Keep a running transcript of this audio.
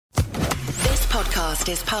podcast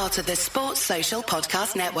is part of the Sports Social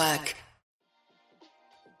Podcast Network.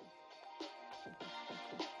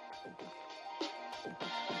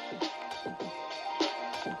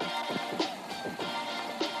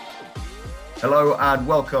 Hello and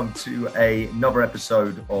welcome to another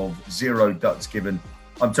episode of Zero Ducks Given.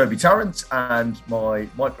 I'm Toby Tarrant and my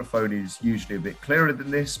microphone is usually a bit clearer than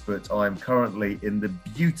this, but I'm currently in the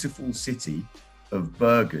beautiful city of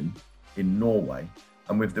Bergen in Norway.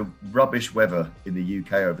 And with the rubbish weather in the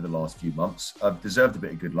UK over the last few months, I've deserved a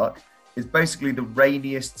bit of good luck. It's basically the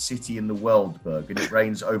rainiest city in the world, Bergen. It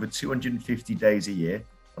rains over 250 days a year.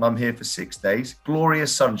 And I'm here for 6 days.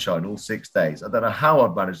 Glorious sunshine all 6 days. I don't know how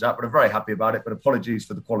I've managed that, but I'm very happy about it. But apologies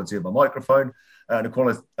for the quality of my microphone and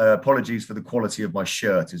apologies for the quality of my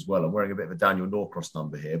shirt as well. I'm wearing a bit of a Daniel Norcross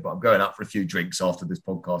number here, but I'm going out for a few drinks after this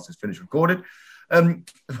podcast is finished recorded.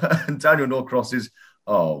 And Daniel Norcross is,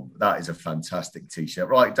 that is a fantastic T-shirt.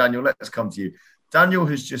 Right, Daniel, let's come to you. Daniel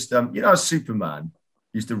has just, how Superman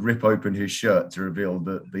used to rip open his shirt to reveal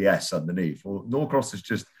the S underneath? Well, Norcross has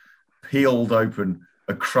just peeled open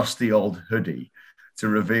a crusty old hoodie to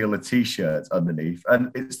reveal a T-shirt underneath.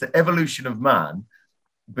 And it's the evolution of man,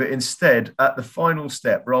 but instead at the final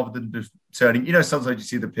step, rather than just turning, sometimes you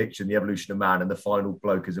see the picture in the evolution of man and the final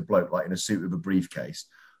bloke is a bloke like in a suit with a briefcase.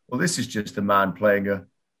 Well, this is just a man playing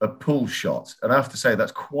a pull shot. And I have to say,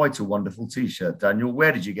 that's quite a wonderful T-shirt, Daniel.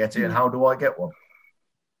 Where did you get it and how do I get one?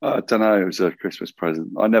 I don't know. It was a Christmas present.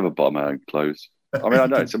 I never buy my own clothes. I mean, I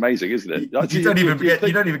know it's amazing, isn't it? You don't even get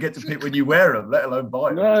to pick when you wear them, let alone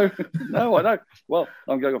buy them. No, I know. Well,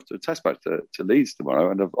 I'm going off to a test match to Leeds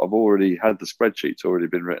tomorrow, and I've already had the spreadsheets already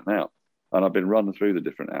been written out, and I've been running through the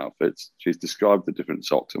different outfits. She's described the different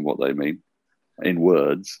socks and what they mean in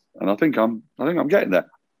words, and I think I'm getting there.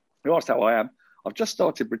 You asked how I am. I've just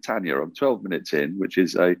started Britannia. I'm 12 minutes in, which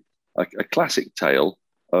is a classic tale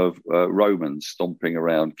of Romans stomping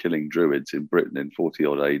around killing druids in Britain in 40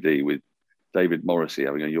 odd AD with David Morrissey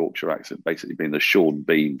having a Yorkshire accent, basically being the Sean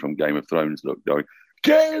Bean from Game of Thrones look, going,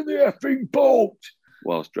 "Get in the effing boat,"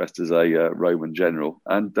 whilst dressed as a Roman general.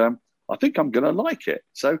 And I think I'm going to like it.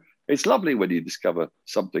 So it's lovely when you discover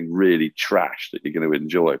something really trash that you're going to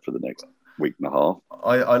enjoy for the next week and a half.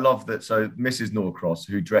 I love that. So Mrs. Norcross,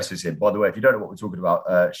 who dresses him, by the way, if you don't know what we're talking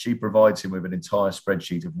about, she provides him with an entire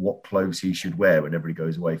spreadsheet of what clothes he should wear whenever he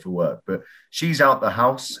goes away for work. But she's out the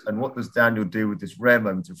house. And what does Daniel do with this rare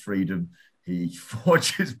moment of freedom? He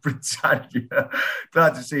forges Britannia.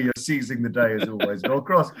 Glad to see you seizing the day as always,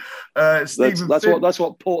 Norcross. That's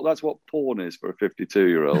what porn is for a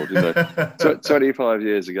 52-year-old. 25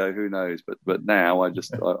 years ago, who knows? But now I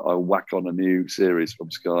whack on a new series from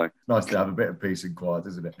Sky. Nice to have a bit of peace and quiet,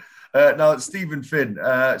 isn't it? Now, Stephen Finn.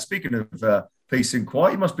 Speaking of peace and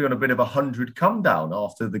quiet, you must be on a bit of a 100 come down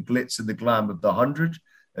after the glitz and the glam of the 100,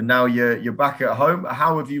 and now you're back at home.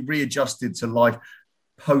 How have you readjusted to life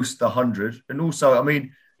post the 100? And also, I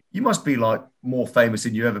mean, you must be like more famous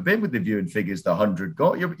than you've ever been with the viewing figures the 100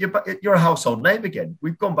 got. You're a household name again.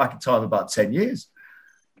 We've gone back in time about 10 years.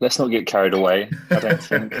 Let's not get carried away, I don't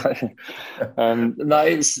think. No,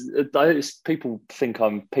 it's people think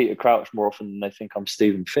I'm Peter Crouch more often than they think I'm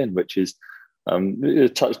Stephen Finn, which is a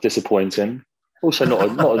touch disappointing. Also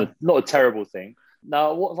not a terrible thing.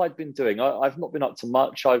 Now, what have I been doing? I've not been up to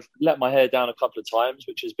much. I've let my hair down a couple of times,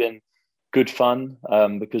 which has been good fun,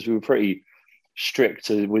 because we were pretty strict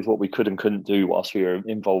with what we could and couldn't do whilst we were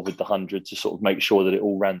involved with the 100 to sort of make sure that it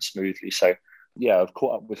all ran smoothly. So, yeah, I've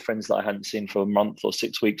caught up with friends that I hadn't seen for a month or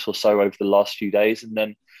 6 weeks or so over the last few days. And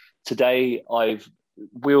then today I've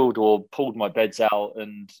wheeled or pulled my beds out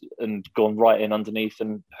and gone right in underneath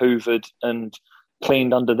and hoovered and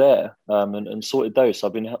cleaned under there and sorted those. So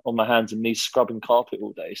I've been on my hands and knees scrubbing carpet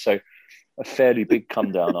all day. So a fairly big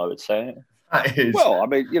come down, I would say. Well, I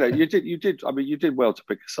mean, you did well to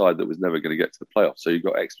pick a side that was never going to get to the playoffs, so you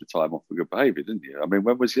got extra time off for good behaviour, didn't you? I mean,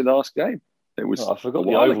 when was your last game? It was. I forgot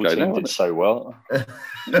the Oval team did so well.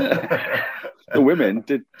 Yeah. The women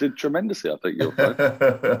did tremendously, I think.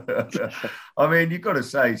 I mean, you've got to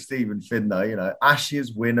say, Stephen Finn, though,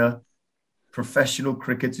 Ashes winner, professional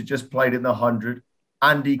cricketer, just played in the 100,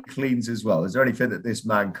 and he cleans as well. Is there anything that this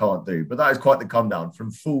man can't do? But that is quite the come down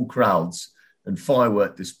from full crowds and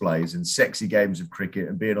firework displays and sexy games of cricket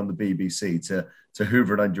and being on the BBC to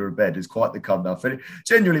hoovering under a bed is quite the come down.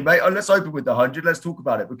 Genuinely, mate, let's open with the 100. Let's talk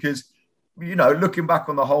about it because, looking back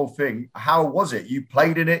on the whole thing, how was it? You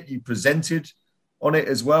played in it, you presented on it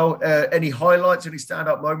as well. Any highlights, any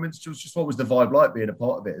standout moments? Just what was the vibe like being a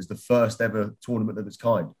part of it as the first ever tournament of its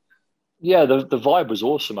kind? Yeah, the vibe was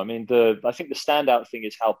awesome. I mean, I think the standout thing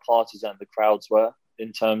is how partisan the crowds were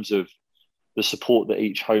in terms of the support that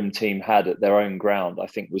each home team had at their own ground. I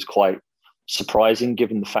think was quite surprising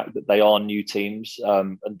given the fact that they are new teams,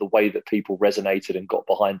 and the way that people resonated and got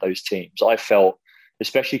behind those teams. I felt,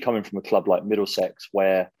 especially coming from a club like Middlesex,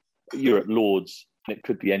 where you're at Lords, and it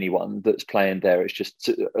could be anyone that's playing there. It's just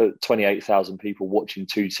 28,000 people watching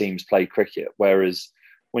two teams play cricket. Whereas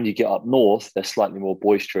when you get up north, they're slightly more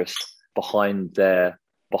boisterous behind their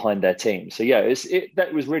team. So yeah,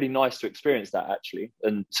 that was really nice to experience that, actually.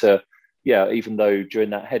 And even though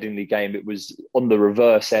during that Headingley game it was on the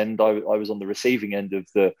reverse end, I was on the receiving end of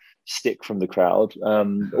the stick from the crowd.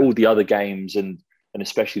 All the other games and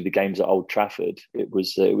especially the games at Old Trafford, it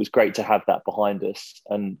was great to have that behind us.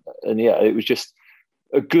 And yeah, it was just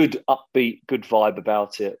a good upbeat, good vibe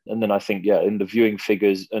about it. And then I think, in the viewing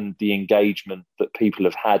figures and the engagement that people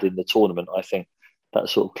have had in the tournament, I think that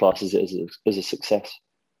sort of classes it as a success.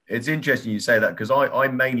 It's interesting you say that, because I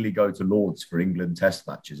mainly go to Lords for England test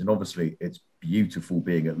matches. And obviously it's beautiful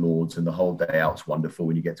being at Lords, and the whole day out's wonderful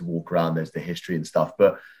when you get to walk around. There's the history and stuff.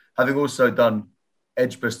 But having also done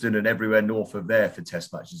Edgbaston and everywhere north of there for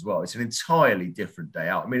test matches as well, it's an entirely different day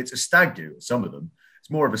out. I mean, it's a stag do at some of them. It's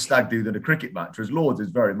more of a stag do than a cricket match, whereas Lords is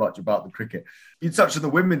very much about the cricket. You touched on the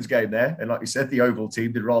women's game there, and like you said, the Oval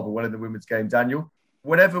team did rather well in the women's game, Daniel.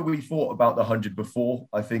 Whenever we thought about the 100 before,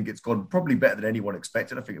 I think it's gone probably better than anyone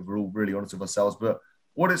expected. I think if we're all really honest with ourselves, but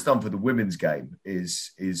what it's done for the women's game is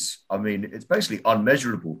I mean, it's basically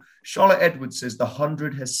unmeasurable. Charlotte Edwards says the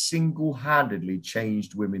 100 has single-handedly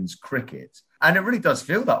changed women's cricket. And it really does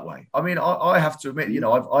feel that way. I mean, I have to admit,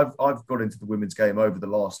 I've got into the women's game over the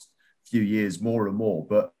last few years more and more,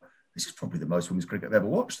 but this is probably the most women's cricket I've ever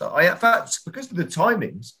watched. In fact, because of the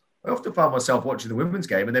timings, I often found myself watching the women's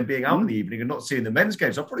game and then being out in the evening and not seeing the men's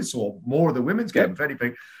game. So I probably saw more of the women's game, if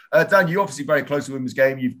anything. Dan, you're obviously very close to the women's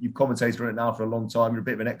game. You've commentated on it now for a long time. You're a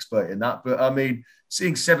bit of an expert in that. But I mean,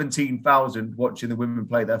 seeing 17,000 watching the women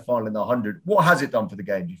play their final in the 100, what has it done for the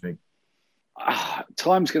game, do you think?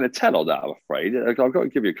 Time's going to tell on that, I'm afraid. I've got to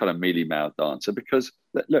give you a kind of mealy-mouthed answer, because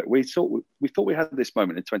look, we thought we had this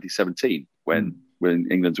moment in 2017 when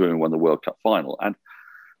England's women won the World Cup final, and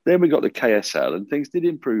then we got the KSL and things did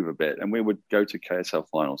improve a bit, and we would go to KSL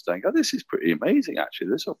finals saying, "Oh, this is pretty amazing, actually.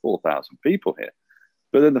 There's 4,000 people here."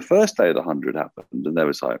 But then the first day of the 100 happened, and there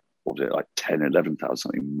was 10, 11,000,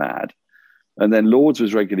 something mad. And then Lords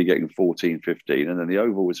was regularly getting 14, 15, and then the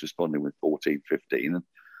Oval was responding with 14, 15. And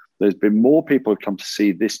there's been more people who come to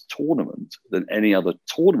see this tournament than any other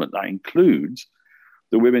tournament. That includes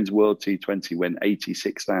the Women's World T20, when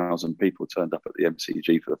 86,000 people turned up at the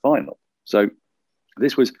MCG for the final. So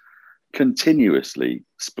this was continuously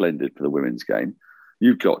splendid for the women's game.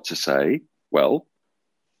 You've got to say, well,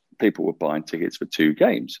 people were buying tickets for two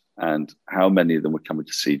games, and how many of them were coming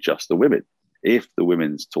to see just the women? If the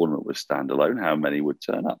women's tournament was standalone, how many would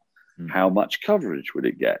turn up? How much coverage would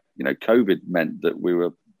it get? COVID meant that we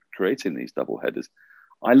were creating these double headers.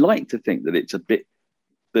 I like to think that it's a bit,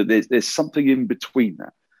 that there's something in between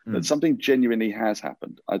that something genuinely has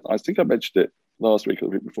happened. I think I mentioned it last week or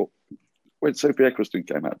the week before, when Sophie Eccleston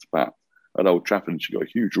came out to bat at Old Trafford, and she got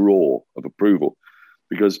a huge roar of approval,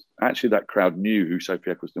 because actually that crowd knew who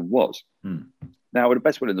Sophie Eccleston was. Now, with the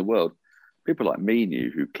best will in the world, people like me knew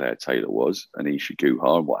who Claire Taylor was, and Isha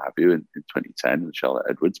Guha and what have you in 2010, and Charlotte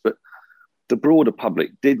Edwards, but the broader public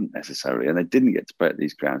didn't necessarily, and they didn't get to play at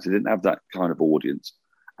these grounds. They didn't have that kind of audience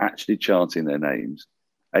actually chanting their names.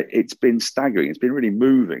 It's been staggering. It's been really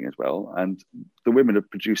moving as well. And the women have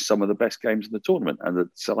produced some of the best games in the tournament. And the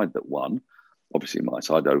side that won, obviously my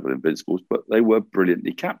side, Oval Invincibles, but they were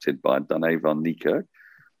brilliantly captained by Danae van Niekerk.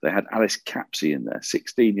 They had Alice Capsey in there,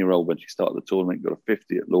 16-year-old when she started the tournament, got a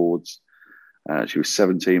 50 at Lords. She was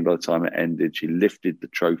 17 by the time it ended. She lifted the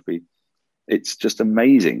trophy. It's just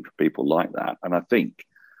amazing for people like that. And I think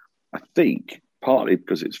partly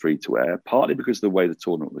because it's free to air, partly because of the way the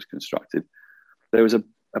tournament was constructed, there was a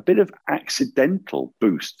bit of accidental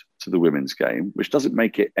boost to the women's game, which doesn't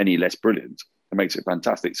make it any less brilliant. It makes it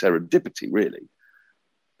fantastic serendipity, really.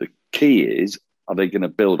 The key is, are they going to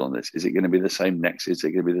build on this? Is it going to be the same next year? Is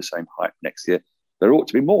it going to be the same hype next year? There ought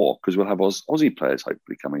to be more, because we'll have Aussie players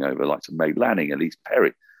hopefully coming over, like Meg Lanning, Elise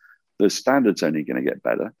Perry. The standard's only going to get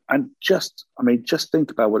better. And just think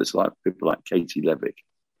about what it's like for people like Katie Levick,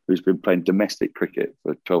 who's been playing domestic cricket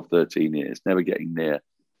for 12, 13 years, never getting near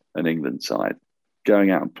an England side, going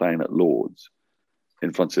out and playing at Lords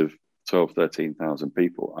in front of 12, 13,000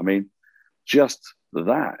 people. I mean, just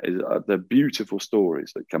that is the beautiful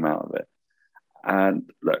stories that come out of it. And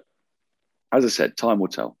look, as I said, time will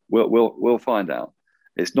tell. We'll find out.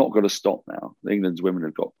 It's not going to stop now. England's women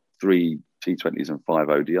have got 3 T20s and 5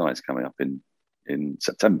 ODIs coming up in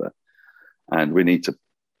September. And we need to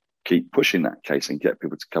keep pushing that case and get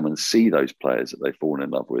people to come and see those players that they've fallen in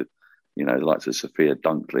love with You know, the likes of Sophia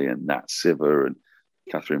Dunkley and Nat Siver and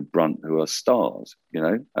Catherine Brunt, who are stars, you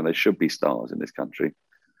know, and they should be stars in this country.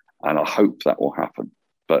 And I hope that will happen.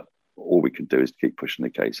 But all we can do is keep pushing the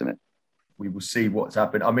case in it. We will see what's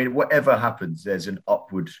happened. I mean, whatever happens, there's an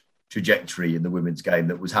upward trajectory in the women's game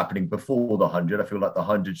that was happening before the 100. I feel like the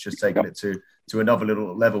 100's just taken it to another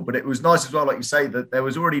little level. But it was nice as well, like you say, that there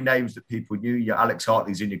was already names that people knew. Your Alex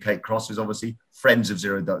Hartley's and your Kate Crosses, obviously, friends of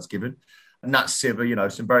Zero Ducks Given. And Nat Siver, you know,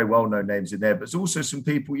 some very well-known names in there. But there's also some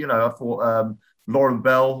people, you know, I thought Lauren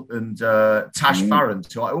Bell and Tash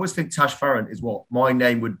Farrant. So I always think Tash Farrant is what my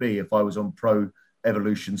name would be if I was on Pro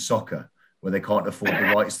Evolution Soccer, where they can't afford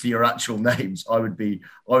the rights to your actual names. I would be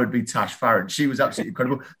Tash Farrant. She was absolutely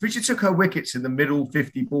incredible. But she took her wickets in the middle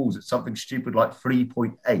 50 balls at something stupid like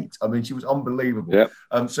 3.8. I mean, she was unbelievable. Yeah.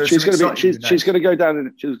 So she's going to go down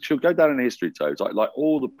in she'll go down in history, Toes. Like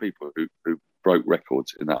all the people who broke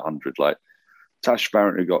records in that 100, like Tash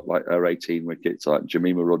Farrant, who got like her 18 wickets, like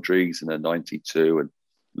Jemima Rodriguez in her 92, and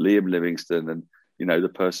Liam Livingston, and you know, the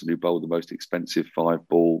person who bowled the most expensive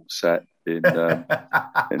 5-ball set in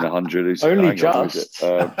 100. Who's only just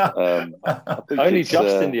only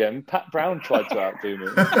just in the end. Pat Brown tried to outdo me.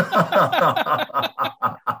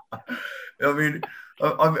 I mean,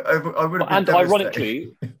 I would have and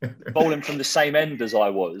ironically, bowling from the same end as I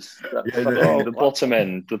was, the bottom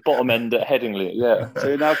end at Headingley. Yeah. So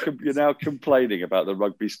you're now complaining about the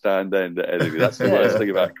rugby stand end at Headingley. That's the worst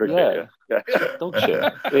thing about cricket. Yeah. Dog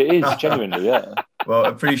shit. It is genuinely. Yeah. Well,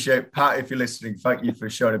 appreciate Pat. If you're listening, thank you for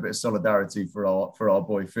showing a bit of solidarity for our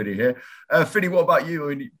boy Finney here. Finney, what about you?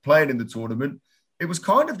 I mean, playing in the tournament, it was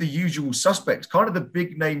kind of the usual suspects, kind of the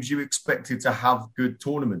big names you expected to have good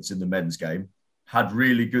tournaments in the men's game. Had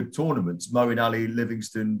really good tournaments. Moeen Ali,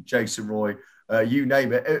 Livingston, Jason Roy, you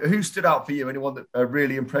name it. Who stood out for you? Anyone that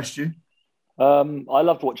really impressed you? I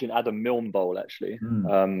loved watching Adam Milne bowl, actually.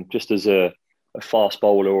 Just as a fast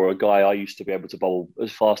bowler, or a guy I used to be able to bowl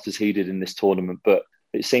as fast as he did in this tournament. But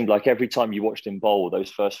it seemed like every time you watched him bowl,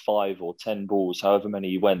 those first 5 or 10 balls, however many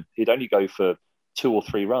he went, he'd only go for 2 or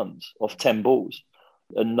 3 runs off 10 balls.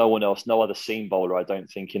 And no one else, no other seam bowler, I don't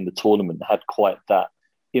think, in the tournament had quite that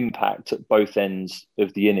impact at both ends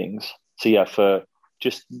of the innings. So yeah, for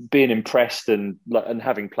just being impressed and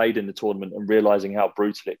having played in the tournament and realizing how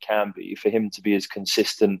brutal it can be, for him to be as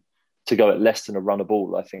consistent to go at less than a run a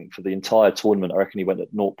ball, I think for the entire tournament, I reckon he went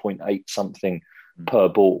at 0.8 something per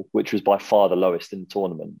ball, which was by far the lowest in the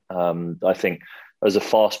tournament. I think as a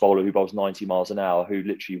fast bowler who bowls 90 miles an hour, who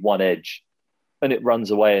literally one edge and it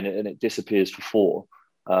runs away and it disappears for 4.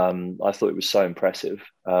 I thought it was so impressive.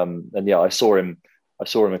 And yeah, I saw him a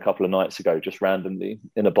couple of nights ago, just randomly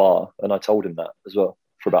in a bar, and I told him that as well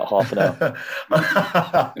for about half an hour.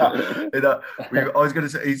 I was going to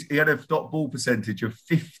say he had a dot ball percentage of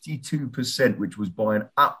 52%, which was by an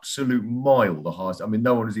absolute mile the highest. I mean,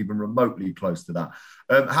 no one was even remotely close to that.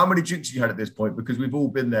 How many drinks have you had at this point? Because we've all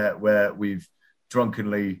been there where we've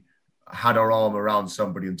drunkenly had our arm around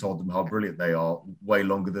somebody and told them how brilliant they are way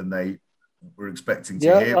longer than they were expecting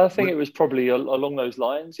to hear. Yeah, I think it was probably along those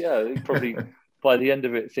lines. Yeah, probably. By the end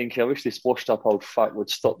of it, thinking, I wish this washed-up old fuck would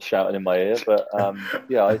stop shouting in my ear. But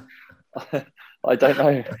yeah, I don't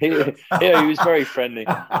know. He was very friendly,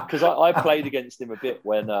 because I played against him a bit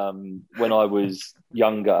when I was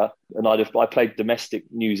younger, and I played domestic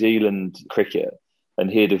New Zealand cricket, and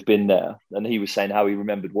he'd have been there, and he was saying how he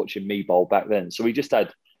remembered watching me bowl back then. So we just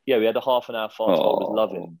had a half an hour fast bowl was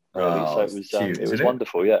loving, really. So it was cute, it was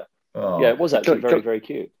wonderful. Yeah. Oh. Yeah, it was actually very, very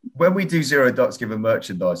cute. When we do Zero Ducks Given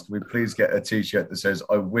merchandise, can we please get a T-shirt that says,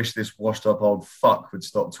 "I wish this washed-up old fuck would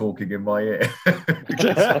stop talking in my ear"?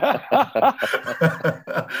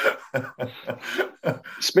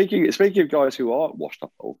 Speaking of guys who aren't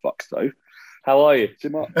washed-up old fucks, though, how are you,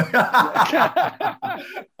 Tim?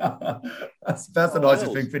 That's the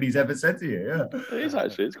nicest thing Finney's ever said to you. Yeah, it is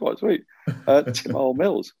actually. It's quite sweet. Tim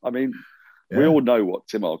Mills. I mean. Yeah. We all know what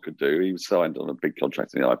Tim could do. He was signed on a big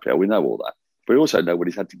contract in the IPL. We know all that. But we also know what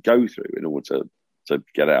he's had to go through in order to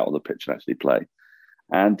get out on the pitch and actually play.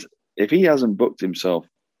 And if he hasn't booked himself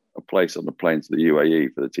a place on the plane to the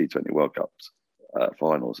UAE for the T20 World Cups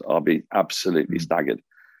finals, I'll be absolutely staggered.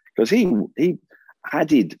 Because he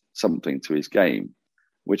added something to his game,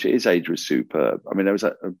 which at his age was superb. I mean, there was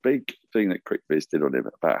a big thing that CricViz did on him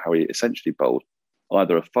about how he essentially bowled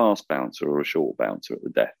either a fast bouncer or a short bouncer at the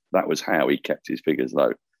death. That was how he kept his figures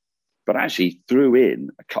low. But actually threw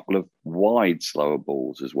in a couple of wide, slower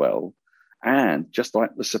balls as well. And just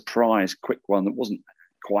like the surprise quick one that wasn't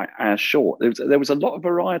quite as short. There was a lot of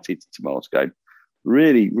variety to Tamar's game.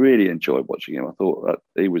 Really, really enjoyed watching him. I thought that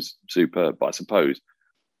he was superb. But I suppose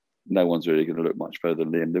no one's really going to look much further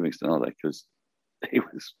than Liam Livingston, are they? Because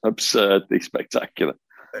was absurdly spectacular.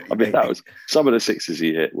 I mean, that was some of the sixes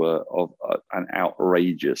he hit were of an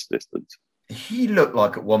outrageous distance. He looked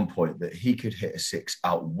like at one point that he could hit a six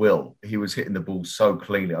at will. He was hitting the ball so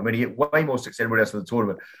cleanly. I mean, he hit way more six than anybody else in the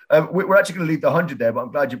tournament. We're actually going to leave the 100 there, but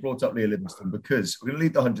I'm glad you brought up Leah Livingston, because we're going to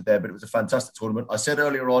leave the 100 there, but it was a fantastic tournament. I said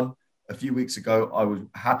earlier on, a few weeks ago, I was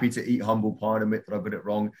happy to eat humble pie and admit that I got it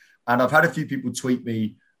wrong. And I've had a few people tweet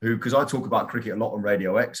me because I talk about cricket a lot on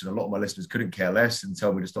Radio X, and a lot of my listeners couldn't care less and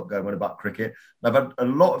tell me to stop going on about cricket. And I've had a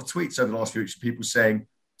lot of tweets over the last few weeks from people saying,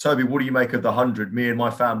 Toby, what do you make of the 100? Me and my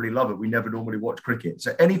family love it. We never normally watch cricket.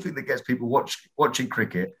 So anything that gets people watching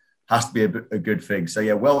cricket has to be a good thing. So,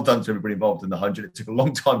 yeah, well done to everybody involved in the 100. It took a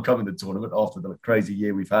long time coming, the tournament, after the crazy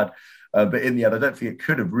year we've had. But in the end, I don't think it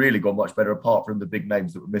could have really gone much better apart from the big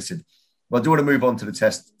names that were missing. Well, I do want to move on to the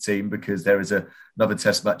test team, because there is another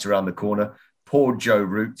test match around the corner. Poor Joe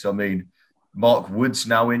Root. I mean, Mark Wood's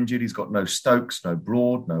now injured. He's got no Stokes, no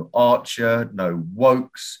Broad, no Archer, no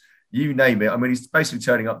Wokes. You name it. I mean, he's basically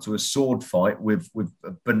turning up to a sword fight with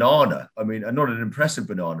a banana. I mean, and not an impressive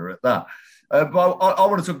banana at that. But I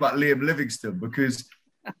want to talk about Liam Livingstone, because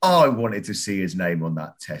I wanted to see his name on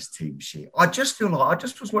that test team sheet. I just feel like I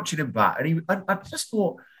just was watching him bat, and I just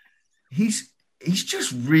thought he's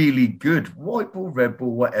just really good. White ball, red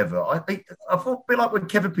ball, whatever. I thought a bit like when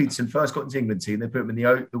Kevin Peterson first got into the England team, they put him in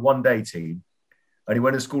the one-day team, and he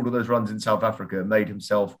went and scored all those runs in South Africa and made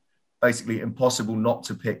himself basically impossible not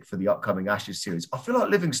to pick for the upcoming Ashes series. I feel like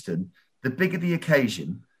Livingstone, the bigger the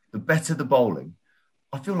occasion, the better the bowling.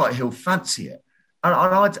 I feel like he'll fancy it. And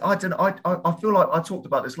I feel like I talked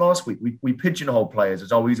about this last week. We pigeonhole players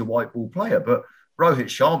as, oh, he's a white ball player, but Rohit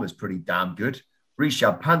Sharma's pretty damn good.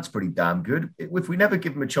 Rishabh Pant's pretty damn good. If we never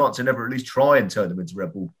give them a chance and never at least try and turn them into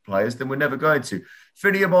red ball players, then we're never going to.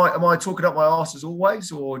 Finney, am I talking up my arse as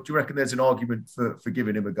always, or do you reckon there's an argument for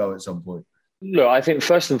giving him a go at some point? Look, I think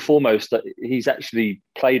first and foremost that he's actually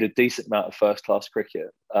played a decent amount of first-class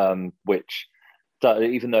cricket, which,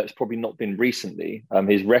 even though it's probably not been recently,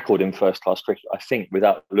 his record in first-class cricket, I think,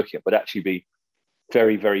 without looking at, would actually be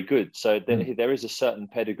very, very good. So there is a certain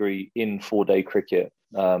pedigree in four-day cricket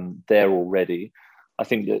there already. I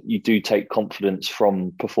think that you do take confidence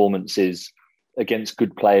from performances against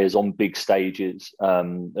good players on big stages.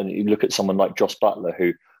 And you look at someone like Joss Buttler,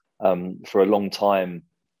 who for a long time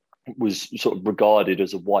was sort of regarded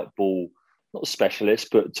as a white ball, not a specialist,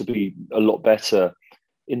 but to be a lot better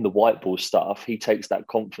in the white ball stuff. He takes that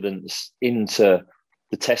confidence into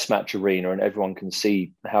the test match arena, and everyone can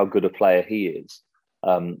see how good a player he is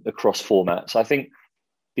across formats. I think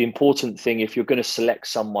the important thing, if you're going to select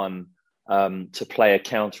someone to play a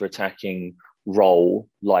counter-attacking role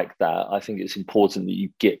like that, I think it's important that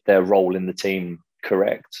you get their role in the team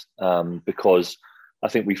correct, because I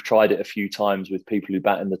think we've tried it a few times with people who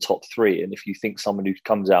bat in the top three. And if you think someone who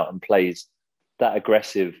comes out and plays that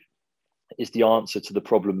aggressive is the answer to the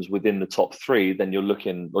problems within the top three, then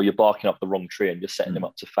you're barking up the wrong tree and you're setting him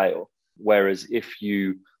up to fail. Whereas if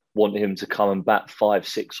you want him to come and bat 5,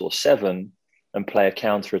 6 or 7 and play a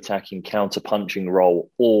counter-attacking, counter-punching role,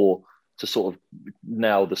 or to sort of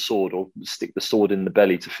nail the sword or stick the sword in the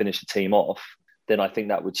belly to finish the team off, then I think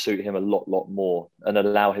that would suit him a lot more and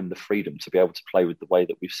allow him the freedom to be able to play with the way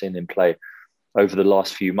that we've seen him play over the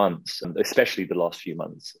last few months, and especially the last few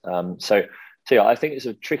months. So yeah, I think it's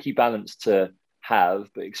a tricky balance to have,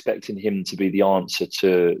 but expecting him to be the answer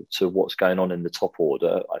to what's going on in the top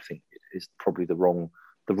order, I think is probably the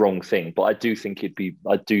wrong thing. But I do think it'd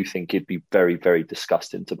be very, very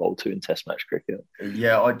disgusting to bowl to in Test match cricket.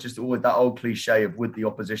 Yeah, I just always that old cliche of would the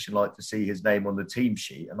opposition like to see his name on the team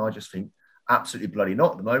sheet, and I just think absolutely bloody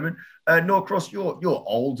not at the moment. Norcross, you're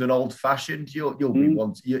old and old-fashioned. You'll be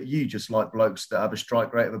one. You just like blokes that have a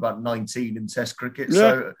strike rate of about 19 in Test cricket. Yeah.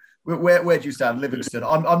 So where do you stand, Livingston?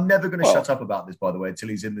 I'm never going to shut up about this, by the way, until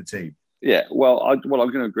he's in the team. Yeah, I'm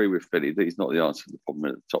going to agree with Philly that he's not the answer to the problem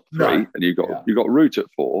in the top three. No. And you've got Root at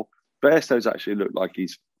 4. Bairstow's actually looked like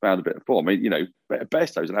he's found a bit of form. I mean,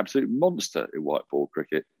 Bairstow's an absolute monster in white ball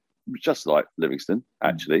cricket, just like Livingston,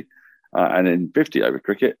 actually. And in 50 over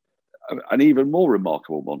cricket, an even more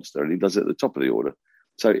remarkable monster, and he does it at the top of the order.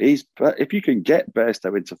 So if you can get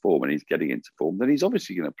Bairstow into form, and he's getting into form, then he's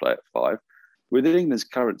obviously going to play at 5. With England's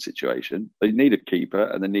current situation, they need a keeper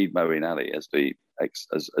and they need Moeen Ali as the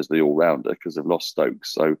all-rounder because they've lost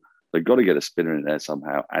Stokes. So they've got to get a spinner in there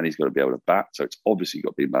somehow, and he's got to be able to bat. So it's obviously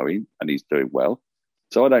got to be Moeen, and he's doing well.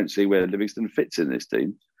 So I don't see where Livingston fits in this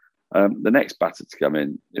team. The next batter to come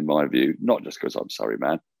in my view, not just because I'm sorry,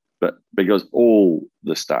 man, but because all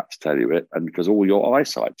the stats tell you it, and because all your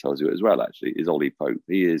eyesight tells you it as well, actually, is Ollie Pope.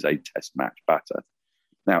 He is a test match batter.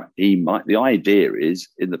 Now, the idea is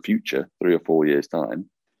in the future, 3 or 4 years' time,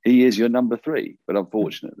 he is your number 3. But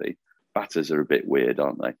unfortunately, batters are a bit weird,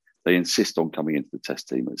 aren't they? They insist on coming into the Test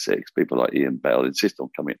team at 6. People like Ian Bell insist on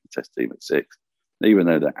coming into the Test team at 6, even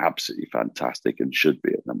though they're absolutely fantastic and should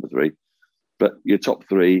be at number 3. But your top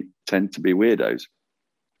 3 tend to be weirdos.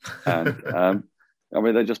 And I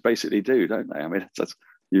mean, they just basically do, don't they? I mean,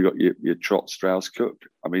 you got your Trot, Strauss, Cook.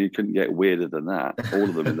 I mean, you couldn't get weirder than that. All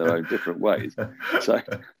of them in their own different ways. So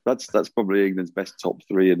that's probably England's best top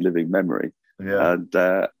 3 in living memory. Yeah.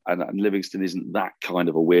 And Livingston isn't that kind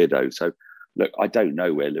of a weirdo. So look, I don't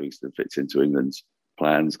know where Livingston fits into England's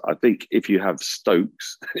plans. I think if you have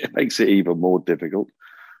Stokes, it makes it even more difficult.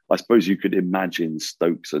 I suppose you could imagine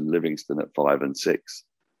Stokes and Livingston at 5 and 6,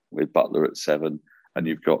 with Butler at 7, and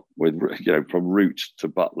you've got from Root to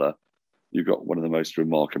Butler, you've got one of the most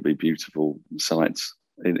remarkably beautiful sights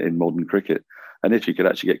in modern cricket. And if you could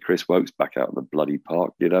actually get Chris Wokes back out of the bloody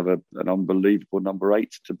park, you'd have an unbelievable number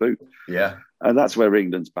 8 to boot. Yeah. And that's where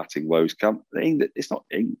England's batting woes come. It's not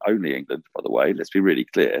only England, by the way. Let's be really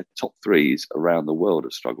clear. Top 3s around the world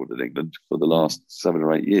have struggled in England for the last 7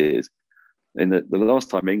 or 8 years. In the last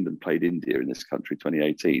time England played India in this country,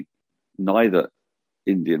 2018, neither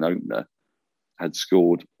Indian opener had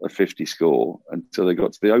scored a 50 score until they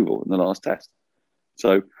got to the Oval in the last test.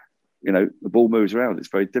 So, the ball moves around. It's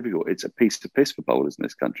very difficult. It's a piece of piss for bowlers in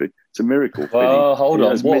this country. It's a miracle. Hold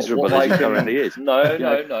on. As miserable as he currently is. No.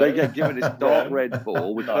 They get given this dark red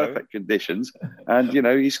ball with perfect conditions, and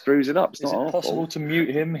he screws it up. Is it possible to mute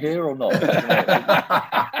him here or not?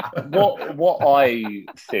 What I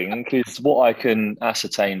think is, what I can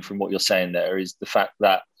ascertain from what you're saying there is the fact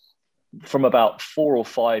that from about 4 or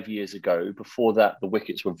 5 years ago, before that, the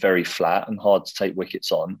wickets were very flat and hard to take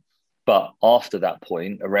wickets on. But after that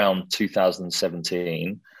point, around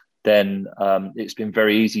 2017, then it's been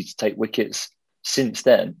very easy to take wickets since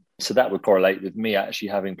then. So that would correlate with me actually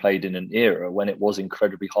having played in an era when it was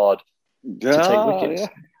incredibly hard to take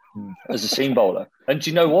wickets as a seam bowler. And do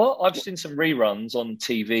you know what? I've seen some reruns on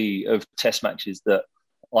TV of test matches that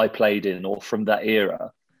I played in or from that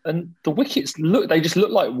era. And the wickets just look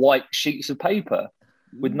like white sheets of paper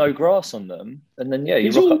with no grass on them. And then, you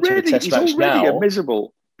rock up to a test match now.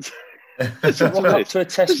 Miserable. Rock up to a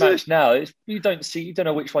test match now. You don't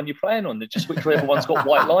know which one you're playing on. It's just whichever one's got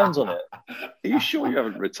white lines on it. Are you sure you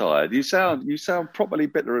haven't retired? You sound properly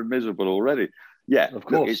bitter and miserable already. Yeah, of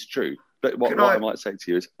course, it's true. But what I might say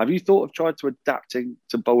to you is, have you thought of trying to adapting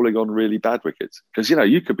to bowling on really bad wickets? Because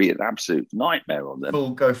you could be an absolute nightmare on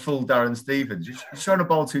them. Go full Darren Stevens. You're trying to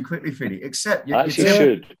bowl too quickly, Finny. Except you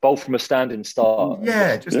should bowl from a standing start.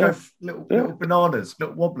 Yeah, go little bananas,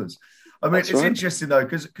 little wobblers. I mean, it's interesting though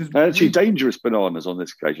because actually dangerous bananas on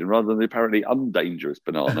this occasion, rather than the apparently undangerous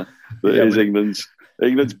banana that is England's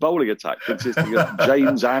bowling attack, consisting of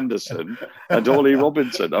James Anderson and Ollie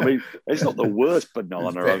Robinson. I mean, it's not the worst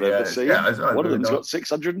banana I've ever seen. One of them's got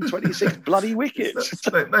 626 bloody wickets.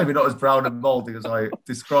 Maybe not as brown and mouldy as I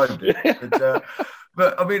described it.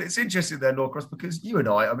 But I mean, it's interesting there, Norcross, because you and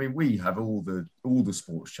I mean, we have all the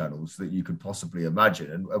sports channels that you could possibly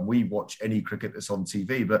imagine, and we watch any cricket that's on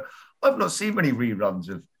TV. But I've not seen many reruns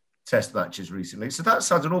of test matches recently. So that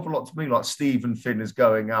sounds an awful lot to me like Stephen Finn is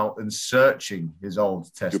going out and searching his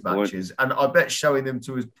old test matches, and I bet showing them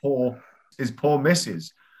to his poor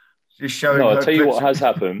missus. Just showing. No, I'll tell you what has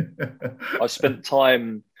happened. I spent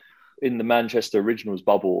time in the Manchester Originals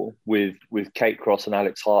bubble with Kate Cross and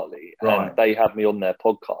Alex Hartley, and they had me on their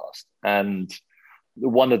podcast. And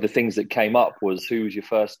one of the things that came up was, who was your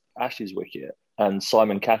first Ashes wicket? And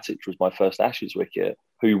Simon Katic was my first Ashes wicket,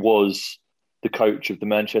 who was the coach of the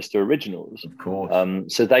Manchester Originals. Of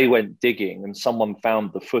course. So they went digging, and someone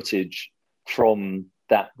found the footage from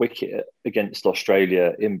that wicket against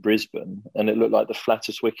Australia in Brisbane, and it looked like the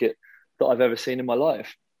flattest wicket that I've ever seen in my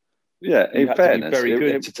life. Yeah, in fairness, very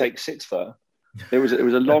good to take 6 for. It was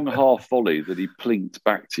a long half volley that he plinked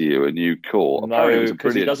back to you and you caught. No,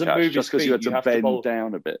 because he doesn't move just because you had to bend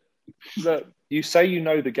down a bit. Look, you say you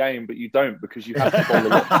know the game, but you don't, because you have to bowl a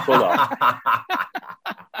lot fuller.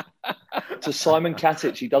 To Simon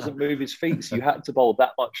Katic, he doesn't move his feet, so you had to bowl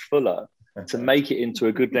that much fuller to make it into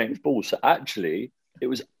a good length ball. So actually, it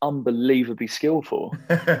was unbelievably skillful.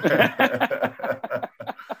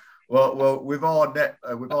 Well, with our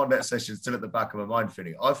net session still at the back of my mind,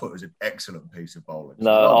 Finny, I thought it was an excellent piece of bowling.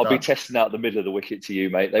 No, I'll be testing out the middle of the wicket to you,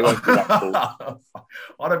 mate. They won't be that full.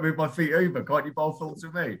 I don't move my feet either. Can't you bowl full to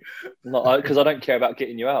me? Because I don't care about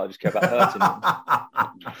getting you out. I just care about hurting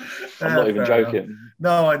you. I'm not even joking. Enough.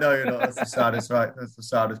 No, I know you're not. That's the saddest, right? That's the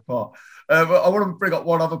saddest part. But I want to bring up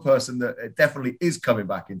one other person that definitely is coming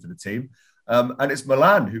back into the team. And it's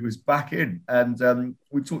Milan who was back in. And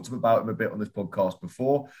we talked about him a bit on this podcast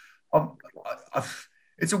before.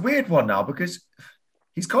 It's a weird one now because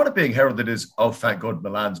he's kind of being heralded as, oh, thank God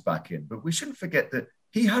Milan's back in. But we shouldn't forget that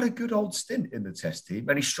he had a good old stint in the test team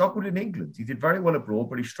and he struggled in England. He did very well abroad,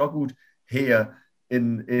 but he struggled here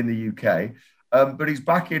in the UK. But he's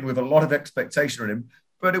back in with a lot of expectation on him.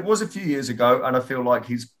 But it was a few years ago, and I feel like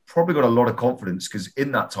he's probably got a lot of confidence because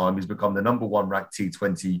in that time, he's become the number one ranked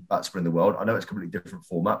T20 batsman in the world. I know it's a completely different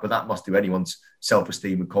format, but that must do anyone's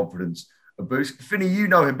self-esteem and confidence a boost. Finney, you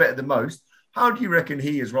know him better than most. How do you reckon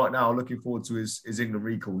he is right now looking forward to his England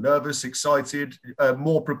recall? Nervous, excited,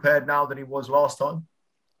 more prepared now than he was last time?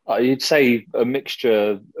 You'd say a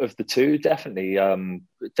mixture of the two, definitely.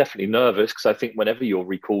 Definitely nervous because I think whenever you're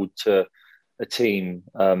recalled to a team,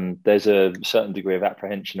 there's a certain degree of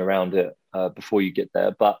apprehension around it before you get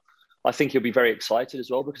there. But I think he'll be very excited as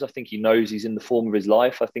well because I think he knows he's in the form of his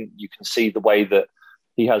life. I think you can see the way that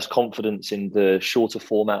he has confidence in the shorter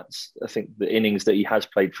formats. I think the innings that he has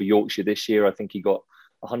played for Yorkshire this year, I think he got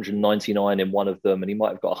 199 in one of them and he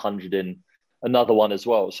might have got 100 in another one as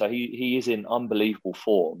well. So he is in unbelievable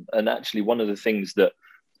form. And actually one of the things that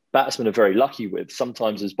batsmen are very lucky with,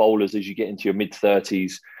 sometimes as bowlers, as you get into your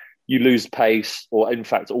mid-30s, you lose pace, or in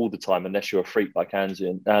fact all the time, unless you're a freak like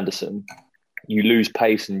Anderson, you lose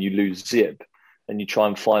pace and you lose zip and you try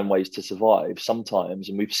and find ways to survive sometimes.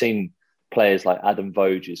 And we've seen players like Adam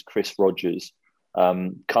Voges, Chris Rogers,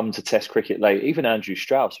 come to Test cricket late. Even Andrew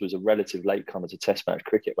Strauss was a relative latecomer to Test match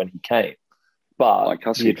cricket when he came. But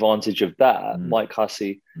the advantage of that, Mike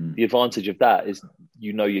Hussey, the advantage of that is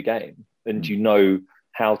you know your game and you know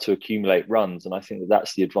how to accumulate runs. And I think that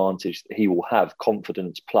that's the advantage that he will have.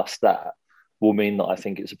 Confidence plus that will mean that I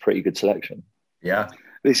think it's a pretty good selection. Yeah.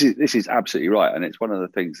 This is absolutely right. And it's one of the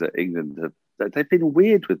things that England they've been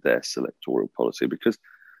weird with their selectoral policy because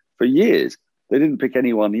for years they didn't pick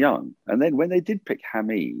anyone young. And then when they did pick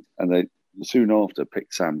Hamid and they soon after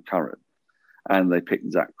picked Sam Curran and they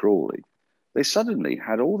picked Zach Crawley, they suddenly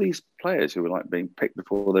had all these players who were like being picked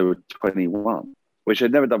before they were 21, which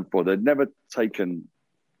they'd never done before. They'd never taken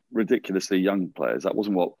ridiculously young players. That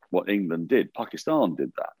wasn't what England did. Pakistan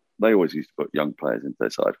did that. They always used to put young players into their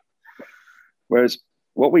side. Whereas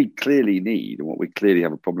what we clearly need and what we clearly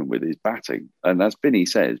have a problem with is batting. And as Vinny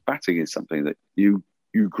says, batting is something that you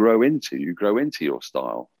grow into. You grow into your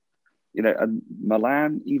style. You know, and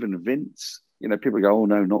Milan, even Vince, you know, people go, oh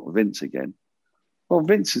no, not Vince again. Well,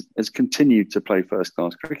 Vince has continued to play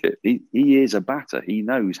first-class cricket. He is a batter. He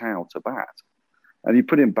knows how to bat. And you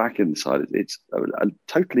put him back in the side, it's a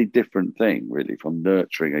totally different thing, really, from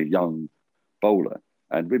nurturing a young bowler.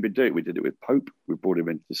 And we've been doing it. We did it with Pope. We brought him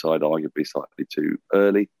into the side arguably slightly too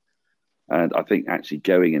early. And I think actually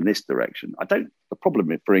going in this direction, the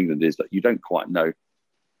problem for England is that you don't quite know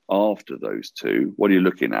after those two, what are you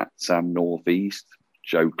looking at? Sam Northeast,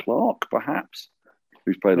 Joe Clark, perhaps?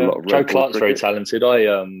 Who's played a lot of Joe Clark's very talented. I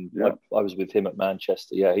was with him at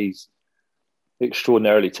Manchester. Yeah, he's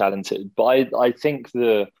extraordinarily talented. But I think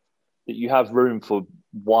that you have room for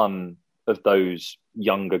one of those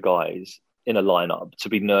younger guys in a lineup to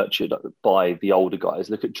be nurtured by the older guys.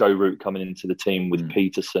 Look at Joe Root coming into the team with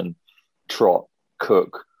Peterson, Trott,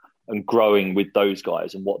 Cook, and growing with those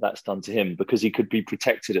guys and what that's done to him because he could be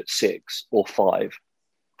protected at 6 or 5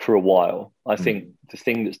 for a while. I think the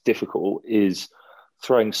thing that's difficult is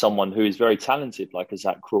throwing someone who is very talented like a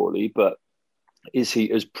Zach Crawley, but is he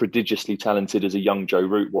as prodigiously talented as a young Joe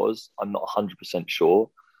Root was? I'm not 100% sure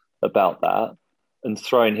about that. And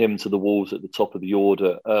throwing him to the wolves at the top of the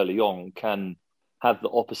order early on can have the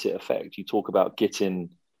opposite effect. You talk about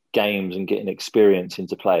getting games and getting experience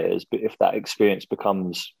into players, but if that experience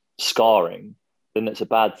becomes scarring, then that's a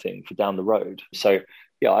bad thing for down the road. So,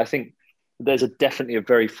 yeah, I think there's definitely a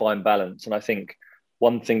very fine balance. And I think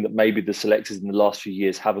one thing that maybe the selectors in the last few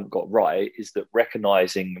years haven't got right is that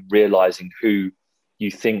realising who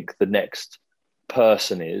you think the next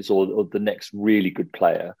person is or the next really good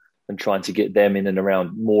player and trying to get them in and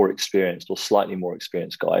around more experienced or slightly more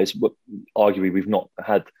experienced guys. But arguably, we've not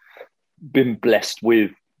been blessed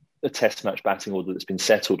with a test match batting order that's been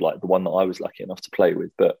settled like the one that I was lucky enough to play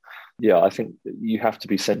with. But yeah, I think you have to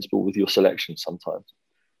be sensible with your selection sometimes.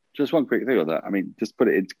 Just one quick thing on that. I mean, just put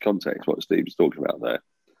it into context, what Steve was talking about there.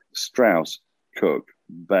 Strauss, Cook,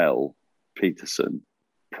 Bell, Peterson,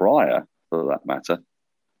 Pryor, for that matter,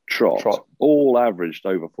 Trott, all averaged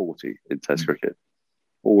over 40 in Test cricket.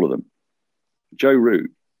 All of them. Joe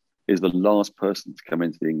Root is the last person to come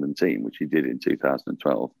into the England team, which he did in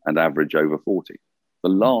 2012, and average over 40. The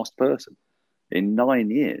last person in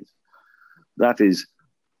 9 years. That is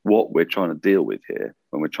what we're trying to deal with here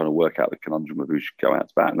when we're trying to work out the conundrum of who should go out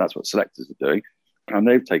to bat. And that's what selectors are doing. And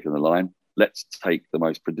they've taken the line, let's take the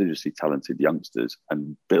most prodigiously talented youngsters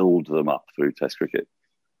and build them up through Test cricket.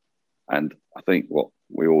 And I think what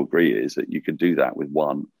we all agree is that you can do that with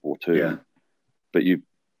one or two, but you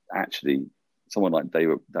actually, someone like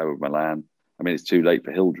David Malan, I mean, it's too late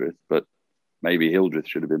for Hildreth, but maybe Hildreth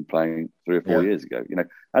should have been playing 3 or 4 years ago,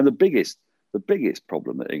 And the biggest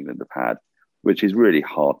problem that England have had, which is really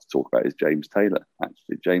hard to talk about, is James Taylor.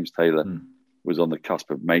 Actually, James Taylor was on the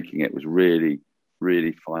cusp of making it, was really,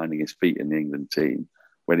 really finding his feet in the England team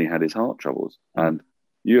when he had his heart troubles. And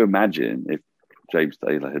you imagine if James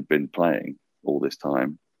Taylor had been playing all this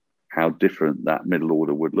time, how different that middle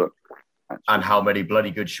order would look. Actually. And how many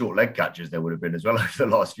bloody good short leg catches there would have been as well over the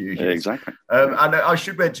last few years. Yeah, exactly. And I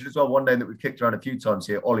should mention as well, one name that we've kicked around a few times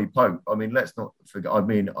here, Ollie Pope. I mean, let's not forget, I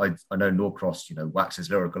know Norcross, waxes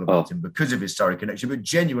lyrical about him because of his Surrey connection, but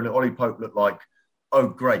genuinely Ollie Pope looked like, oh,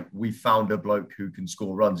 great, we found a bloke who can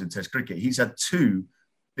score runs in Test cricket. He's had 2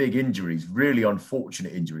 big injuries, really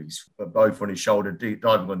unfortunate injuries, but both on his shoulder,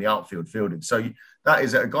 diving on the outfield, fielding. So that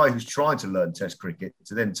is a guy who's trying to learn Test cricket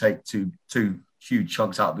to then take two huge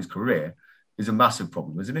chunks out of his career is a massive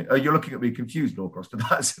problem, isn't it? Oh, you're looking at me confused, Norcross, but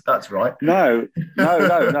that's right. No. So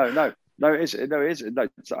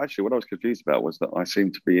actually, what I was confused about was that I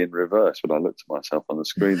seemed to be in reverse when I looked at myself on the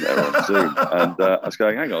screen there on Zoom, and I was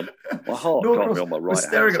going, "Hang on, my heart can't be on my right." Was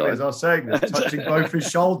staring at me as I was saying this, touching both his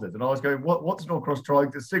shoulders, and I was going, "What's Norcross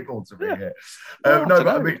trying to signal to me here?" But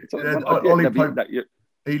I mean, Ollie Pope.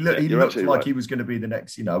 He looked like he was going to be the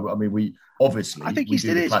next, we obviously we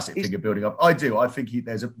do the classic thing of building up. I do. I think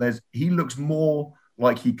he looks more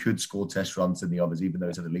like he could score Test runs than the others, even though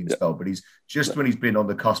he's had a lean spell. But he's just when he's been on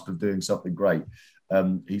the cusp of doing something great,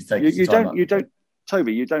 he's taken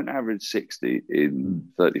Toby, you don't average 60 in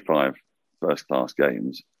 35 first class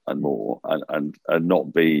games and more and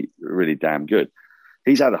not be really damn good.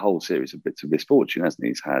 He's had a whole series of bits of misfortune, hasn't he?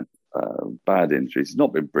 He's had bad injuries. He's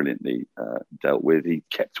not been brilliantly dealt with. He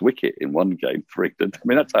kept wicket in one game for England. I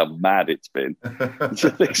mean, that's how mad it's been.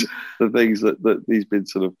 the things that he's been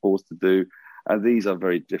sort of forced to do. And these are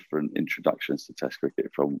very different introductions to Test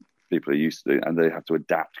cricket from people who are used to do, and they have to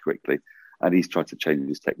adapt quickly. And he's tried to change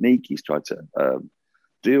his technique. He's tried to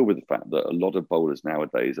deal with the fact that a lot of bowlers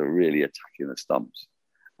nowadays are really attacking the stumps.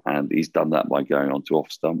 And he's done that by going on to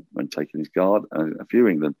off stump and taking his guard. And a few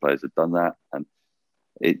England players have done that. And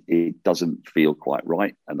it doesn't feel quite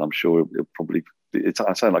right. And I'm sure it'll probably,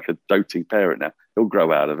 I sound like a doting parent now. He'll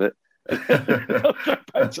grow out of it.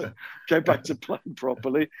 go back to playing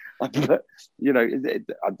properly. But,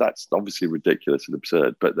 that's obviously ridiculous and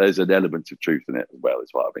absurd. But there's an element of truth in it as well, is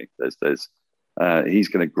what I mean. He's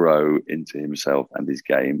going to grow into himself and his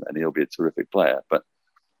game, and he'll be a terrific player. But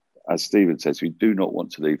as Stephen says, we do not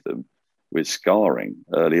want to leave them with scarring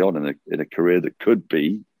early on in a career that could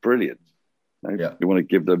be brilliant. We want to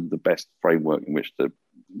give them the best framework in which to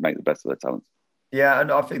make the best of their talents. Yeah,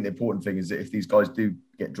 and I think the important thing is that if these guys do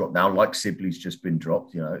get dropped now, like Sibley's just been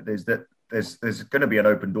dropped, there's going to be an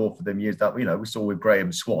open door for them years that, we saw with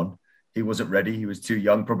Graham Swan. He wasn't ready. He was too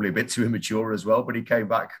young, probably a bit too immature as well, but he came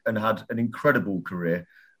back and had an incredible career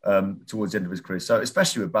towards the end of his career. So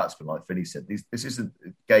especially with batsmen, like Finney said, this isn't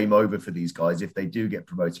game over for these guys. If they do get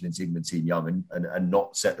promoted into England team young and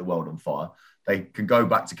not set the world on fire, they can go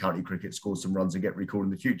back to county cricket, score some runs and get recalled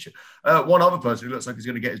in the future. One other person who looks like he's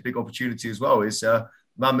going to get his big opportunity as well is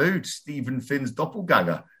Mahmood, Stephen Finn's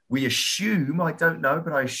doppelganger. We assume, I don't know,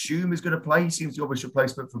 but I assume he's going to play. He seems the obvious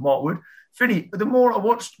replacement for Mark Wood. Finney, the more I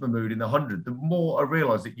watched Mahmood in the 100, the more I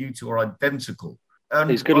realised that you two are identical. And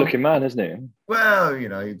he's a good-looking man, isn't he? Well,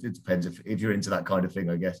 it depends if you're into that kind of thing,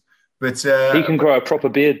 I guess. But he can grow a proper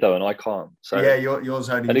beard, though, and I can't. So yeah, yours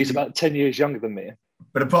only. And he's about 10 years younger than me.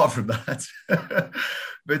 But apart from that, I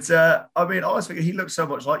was thinking he looks so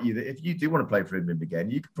much like you that if you do want to play for England again,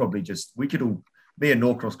 you could probably me and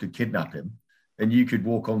Norcross could kidnap him, and you could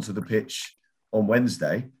walk onto the pitch on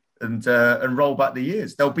Wednesday and roll back the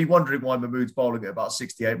years. They'll be wondering why Mahmood's bowling at about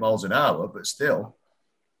 68 miles an hour, but still.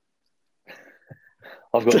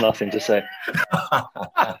 I've got nothing to say.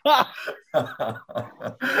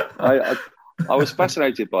 I was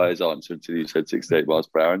fascinated by his answer until you said 68 miles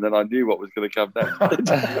per hour, and then I knew what was going to come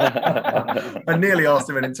next. I nearly asked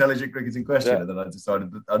him an intelligent cricketing question, and then I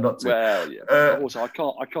decided that I'm not to. Well, yeah. Also, I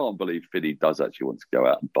can't believe Finney does actually want to go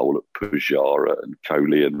out and bowl at Pujara and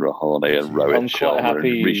Kohli and Rahane and Rohit Sharma and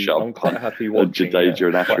Rishabh. I'm quite happy watching Jadeja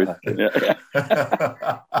and Ashwin.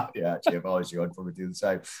 Yeah, actually, if I was you, I'd probably do the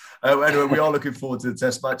same. Anyway, we are looking forward to the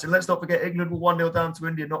Test match, and let's not forget England were 1-0 down to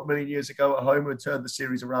India not a million years ago at home and turned the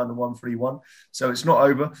series around and won 3-1. So it's not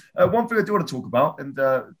over. One thing I do want to talk about, and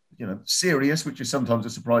serious, which is sometimes a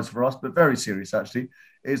surprise for us, but very serious actually,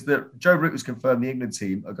 is that Joe Root has confirmed the England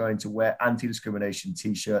team are going to wear anti-discrimination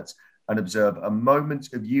T-shirts and observe a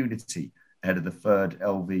moment of unity ahead of the third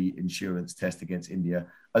LV insurance test against India,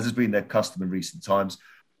 as has been their custom in recent times.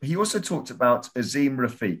 He also talked about Azim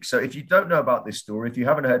Rafiq. So if you don't know about this story, if you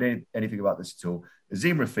haven't heard anything about this at all,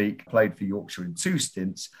 Azim Rafiq played for Yorkshire in 2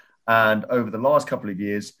 stints. And over the last couple of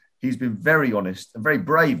years, he's been very honest and very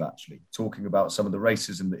brave, actually, talking about some of the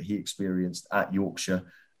racism that he experienced at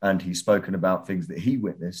Yorkshire. And he's spoken about things that he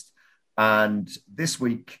witnessed. And this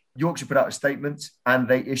week, Yorkshire put out a statement and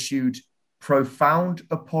they issued profound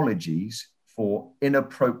apologies for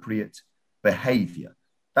inappropriate behaviour.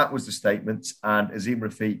 That was the statement. And Azim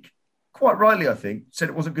Rafiq, quite rightly, I think, said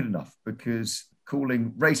it wasn't good enough because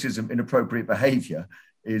calling racism inappropriate behaviour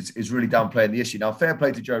is really downplaying the issue. Now, fair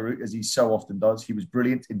play to Joe Root, as he so often does. He was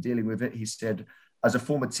brilliant in dealing with it. He said, as a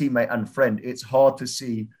former teammate and friend, it's hard to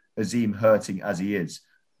see Azim hurting as he is.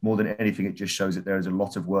 More than anything, it just shows that there is a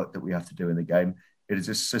lot of work that we have to do in the game. It is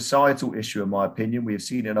a societal issue, in my opinion. We have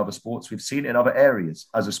seen it in other sports. We've seen it in other areas.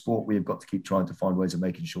 As a sport, we have got to keep trying to find ways of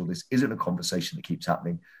making sure this isn't a conversation that keeps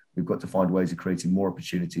happening. We've got to find ways of creating more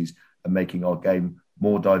opportunities and making our game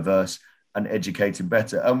more diverse and educating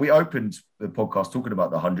better. And we opened the podcast talking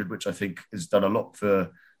about the 100, which I think has done a lot for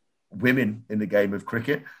women in the game of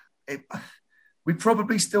cricket. We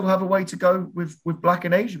probably still have a way to go with black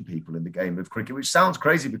and Asian people in the game of cricket, which sounds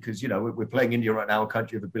crazy because, we're playing India right now, a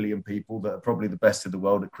country of 1 billion people that are probably the best in the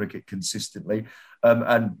world at cricket consistently.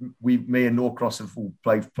 And me and Norcross have all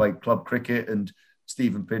played club cricket, and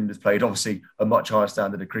Stephen Pind has played, obviously, a much higher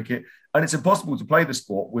standard of cricket. And it's impossible to play the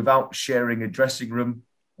sport without sharing a dressing room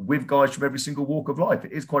with guys from every single walk of life.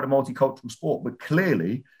 It is quite a multicultural sport, but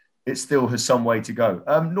clearly it still has some way to go.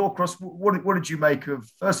 Norcross, what did you make of,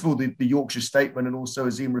 first of all, the Yorkshire statement and also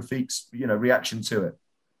Azim Rafiq's reaction to it?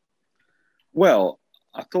 Well,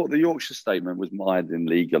 I thought the Yorkshire statement was mired in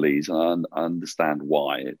legalese, and I understand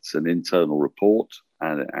why. It's an internal report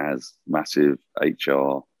and it has massive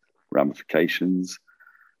HR ramifications.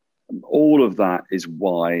 All of that is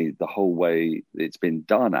why the whole way it's been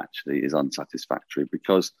done actually is unsatisfactory,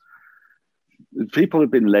 because people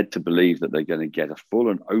have been led to believe that they're going to get a full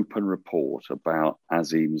and open report about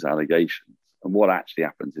Azim's allegations. And what actually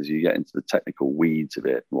happens is you get into the technical weeds of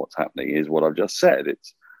it. And what's happening is what I've just said.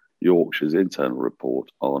 It's Yorkshire's internal report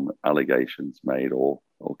on allegations made or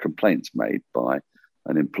complaints made by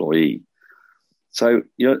an employee. So,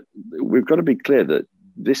 we've got to be clear that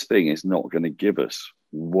this thing is not going to give us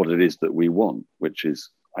what it is that we want, which is,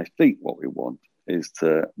 I think what we want is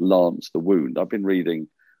to lance the wound. I've been reading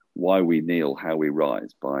Why We Kneel, How We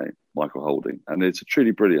Rise by Michael Holding, and it's a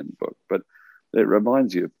truly brilliant book, but it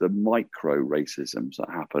reminds you of the micro racisms that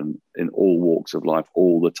happen in all walks of life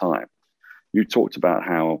all the time. You talked about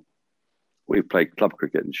how we've played club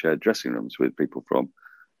cricket and shared dressing rooms with people from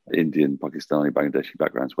Indian, Pakistani, Bangladeshi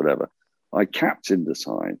backgrounds, whatever. I captained the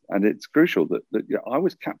side, and it's crucial that I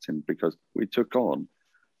was captain because we took on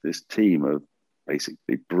this team of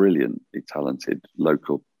basically brilliantly talented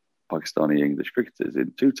local Pakistani English cricketers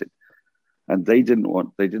in Tooting, and they didn't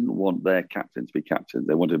want their captain to be captain.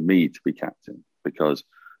 They wanted me to be captain because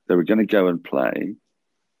they were going to go and play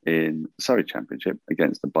in the Surrey Championship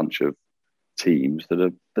against a bunch of teams that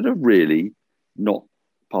are really not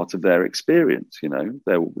part of their experience.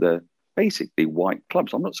 They're basically white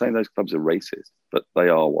clubs. I'm not saying those clubs are racist, but they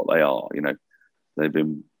are what they are. They've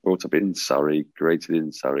been brought up in Surrey, created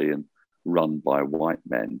in Surrey, and run by white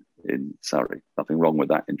men in Surrey. Nothing wrong with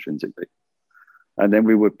that intrinsically. And then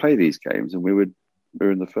we would play these games, and we were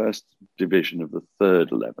in the first division of the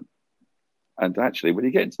third 11. And actually, when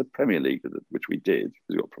you get into the Premier League, which we did, because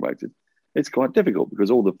we got promoted, it's quite difficult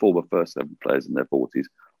because all the former first 11 players in their 40s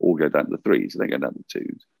all go down to the threes, and they go down to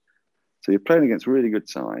twos. So you're playing against really good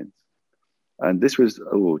sides. And this was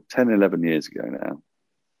 10, 11 years ago now.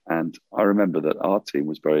 And I remember that our team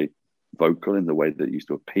was very vocal in the way that it used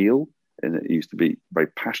to appeal, and it used to be very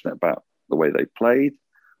passionate about the way they played.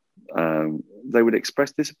 They would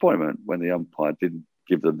express disappointment when the umpire didn't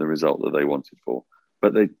give them the result that they wanted for.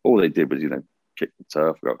 But all they did was, kick the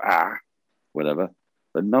turf, go, whatever.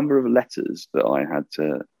 The number of letters that I had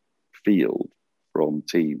to field from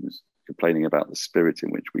teams complaining about the spirit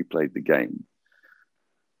in which we played the game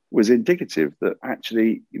was indicative that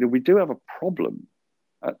actually, we do have a problem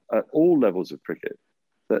at all levels of cricket,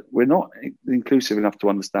 that we're not inclusive enough to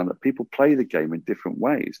understand that people play the game in different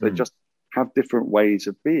ways. They just have different ways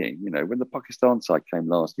of being. When the Pakistan side came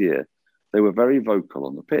last year, they were very vocal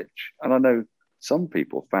on the pitch. And I know some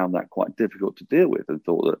people found that quite difficult to deal with and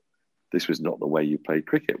thought that this was not the way you play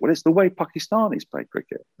cricket. Well, it's the way Pakistanis play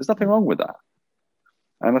cricket. There's nothing wrong with that.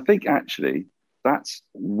 And I think actually that's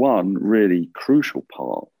one really crucial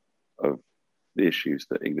part of the issues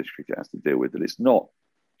that English cricket has to deal with, that it's not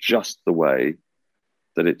just the way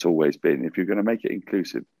that it's always been. If you're going to make it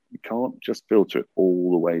inclusive, you can't just filter it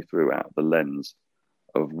all the way through out the lens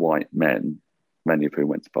of white men, many of whom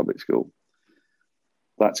went to public school.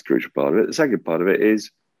 That's a crucial part of it. The second part of it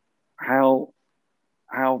is how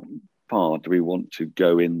far do we want to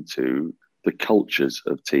go into the cultures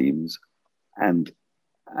of teams and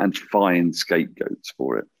find scapegoats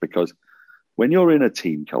for it? Because when you're in a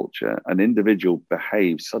team culture, an individual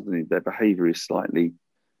behaves, suddenly their behavior is slightly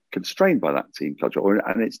constrained by that team culture,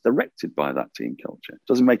 and it's directed by that team culture. It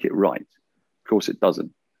doesn't make it right. Of course it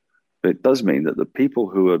doesn't. But it does mean that the people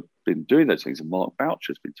who have been doing those things, and Mark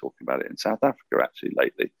Boucher's been talking about it in South Africa actually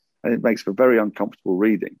lately, and it makes for very uncomfortable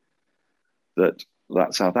reading, that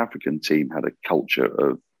South African team had a culture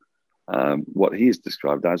of what he has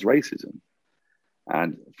described as racism,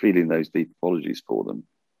 and feeling those deep apologies for them.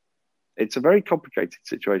 It's a very complicated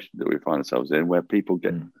situation that we find ourselves in, where people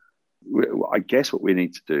get, I guess what we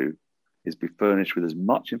need to do is be furnished with as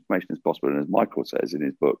much information as possible. And as Michael says in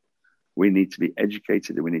his book, we need to be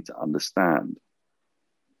educated and we need to understand.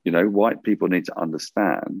 You know, white people need to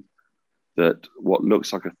understand that what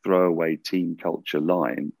looks like a throwaway team culture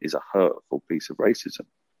line is a hurtful piece of racism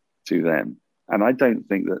to them. And I don't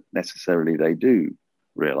think that necessarily they do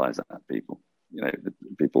realise that, people, you know, the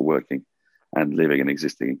people working and living and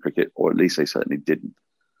existing in cricket, or at least they certainly didn't.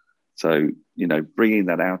 So, you know, bringing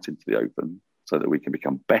that out into the open so that we can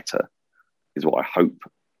become better is what I hope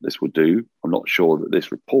this will do. I'm not sure that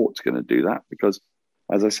this report's going to do that because,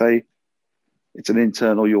 as I say, it's an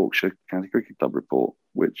internal Yorkshire County Cricket Club report,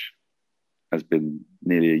 which has been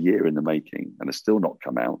nearly a year in the making and has still not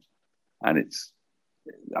come out. And it's,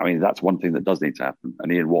 I mean, that's one thing that does need to happen.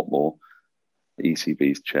 And Ian Watmore, the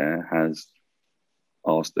ECB's chair, has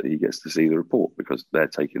asked that he gets to see the report because they're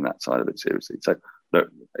taking that side of it seriously. So look,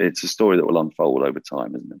 it's a story that will unfold over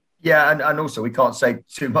time, isn't it? Yeah, and also we can't say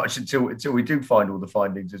too much until we do find all the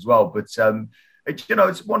findings as well. But you know,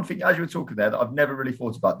 it's one thing, as you were talking there, that I've never really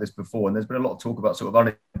thought about this before, and there's been a lot of talk about sort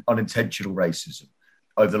of unintentional racism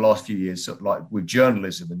over the last few years, sort of like with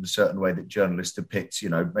journalism, in a certain way that journalists depict, you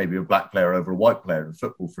know, maybe a black player over a white player in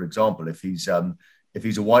football, for example. If he's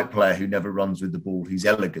a white player who never runs with the ball, he's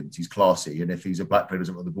elegant, he's classy. And if he's a black player who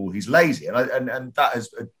doesn't run the ball, he's lazy. And that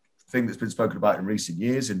is a thing that's been spoken about in recent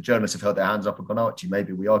years. And journalists have held their hands up and gone, oh, actually,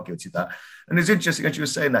 maybe we are guilty of that. And it's interesting, as you were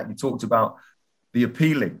saying that, you talked about the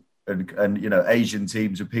appealing and you know, Asian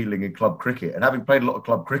teams appealing in club cricket. And having played a lot of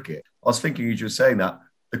club cricket, I was thinking, as you were saying that,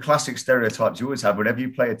 the classic stereotypes you always have whenever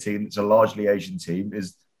you play a team that's a largely Asian team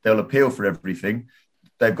is they'll appeal for everything.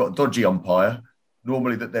 They've got a dodgy umpire.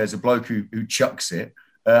 Normally that there's a bloke who chucks it,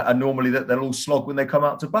 and normally that they'll all slog when they come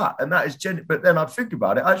out to bat. And that is genuine. But then I'd think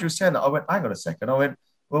about it. As you were saying that, I went, hang on a second. I went,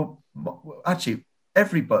 well, actually,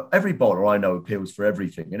 every bowler I know appeals for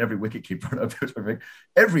everything, and every wicketkeeper I know appeals for everything.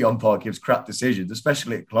 Every umpire gives crap decisions,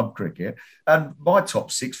 especially at club cricket. And my top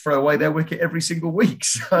six throw away their wicket every single week.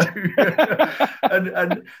 So,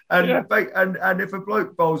 and if a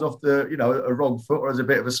bloke bowls off the, you know, a wrong foot or has a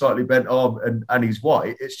bit of a slightly bent arm and he's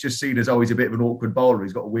white, it's just seen as, oh, he's a bit of an awkward bowler.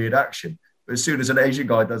 He's got a weird action. But as soon as an Asian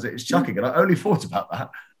guy does it, it's chucking. And I only thought about that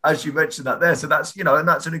as you mentioned that there. So that's, you know, and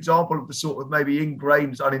that's an example of the sort of maybe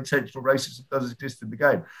ingrained unintentional racism that does exist in the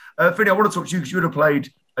game. Finny, I want to talk to you because you would have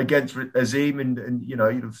played against Azim and you know,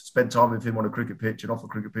 you'd have spent time with him on a cricket pitch and off a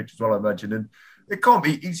cricket pitch as well, I imagine. And it can't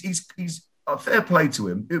be, he's a fair play to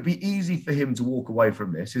him. It would be easy for him to walk away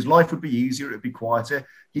from this. His life would be easier. It would be quieter.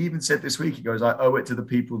 He even said this week, he goes, I owe it to the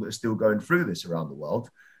people that are still going through this around the world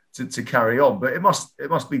to carry on. But it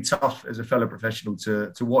must be tough as a fellow professional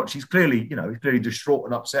to watch. He's clearly distraught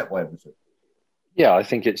and upset by everything. Yeah, I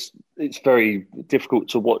think it's very difficult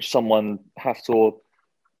to watch someone have to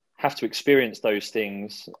experience those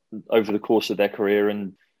things over the course of their career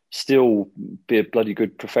and still be a bloody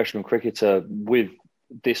good professional cricketer with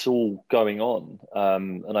this all going on.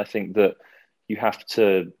 And I think that you have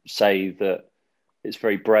to say that it's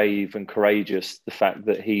very brave and courageous, the fact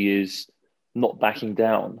that he is not backing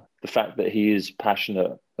down, the fact that he is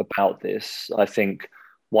passionate about this. I think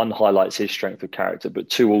one, highlights his strength of character, but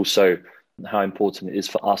two, also how important it is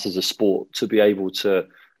for us as a sport to be able to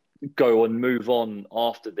go and move on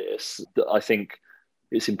after this. I think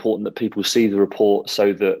it's important that people see the report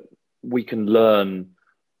so that we can learn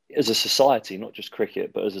as a society, not just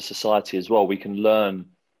cricket, but as a society as well. We can learn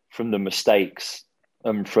from the mistakes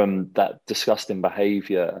and from that disgusting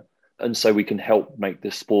behaviour. And so we can help make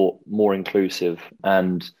this sport more inclusive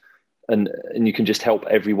and and you can just help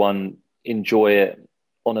everyone enjoy it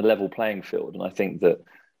on a level playing field. And I think that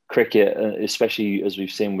cricket, especially as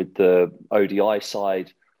we've seen with the ODI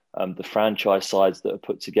side, the franchise sides that are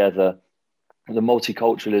put together, the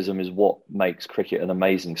multiculturalism is what makes cricket an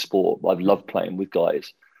amazing sport. I've loved playing with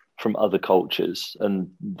guys from other cultures,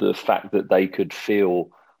 and the fact that they could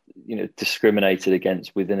feel, discriminated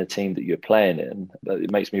against within a team that you're playing in,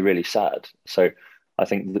 it makes me really sad. So I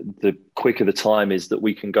think the quicker the time is that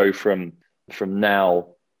we can go from now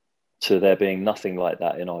to there being nothing like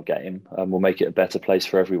that in our game, we'll make it a better place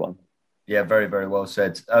for everyone. Yeah, very, very well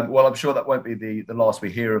said. Well, I'm sure that won't be the last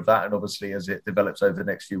we hear of that. And obviously, as it develops over the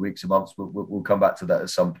next few weeks and months, we'll come back to that at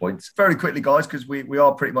some point. Very quickly, guys, because we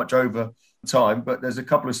are pretty much over time. But there's a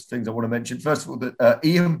couple of things I want to mention. First of all, that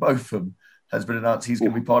Ian Botham has been announced he's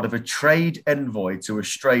going to be part of a trade envoy to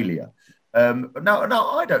Australia. Now,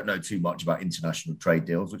 I don't know too much about international trade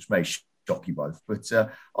deals, which may shock you both, but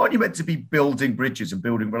aren't you meant to be building bridges and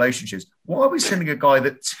building relationships? Why are we sending a guy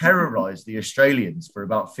that terrorised the Australians for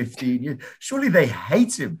about 15 years? Surely they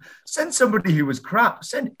hate him. Send somebody who was crap.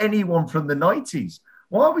 Send anyone from the 90s.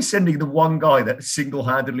 Why are we sending the one guy that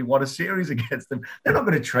single-handedly won a series against them? They're not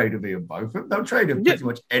going to trade with Ian Botham. They'll trade with pretty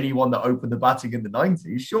much anyone that opened the batting in the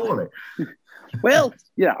 90s, surely. Well,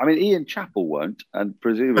 yeah, I mean, Ian Chappell won't, and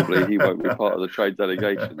presumably he won't be part of the trade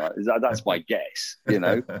delegation. That's my guess,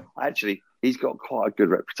 Actually, he's got quite a good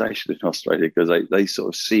reputation in Australia because they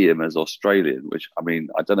sort of see him as Australian, which, I mean,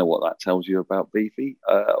 I don't know what that tells you about Beefy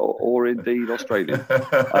or indeed Australian.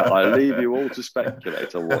 I leave you all to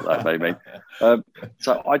speculate on what that may mean.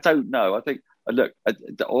 So I don't know. I think, look,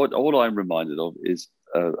 all I'm reminded of is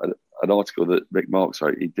an article that Rick Marks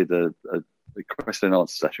wrote. He did a question and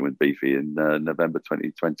answer session with Beefy in November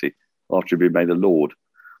 2020 after he'd been made a Lord.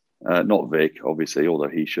 Not Vic, obviously, although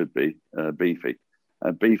he should be, Beefy.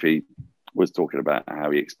 And Beefy was talking about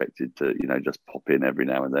how he expected to, just pop in every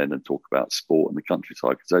now and then and talk about sport and the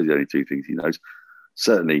countryside, because those are the only two things he knows.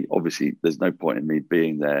 Certainly, obviously, there's no point in me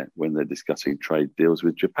being there when they're discussing trade deals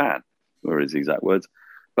with Japan, were his exact words.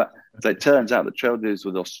 But it turns out that trade deals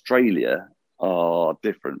with Australia are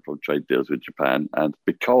different from trade deals with Japan. And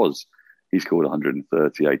because he scored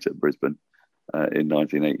 138 at Brisbane in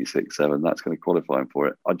 1986-7. That's going to qualify him for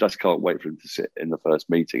it. I just can't wait for him to sit in the first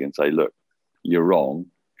meeting and say, look, you're wrong,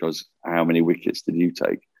 because how many wickets did you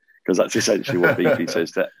take? Because that's essentially what Beefy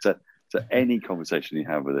says to any conversation you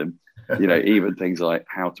have with him. Even things like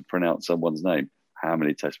how to pronounce someone's name. How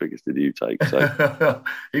many test wickets did you take? So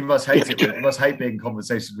he must hate it. He must hate being in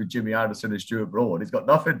conversations with Jimmy Anderson and Stuart Broad. He's got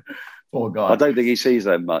nothing. Poor guy. I don't think he sees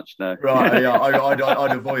them much, no. Right, yeah,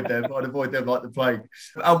 I'd avoid them. I'd avoid them like the plague.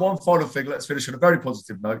 And one final thing, let's finish on a very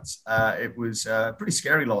positive note. It was pretty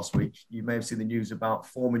scary last week. You may have seen the news about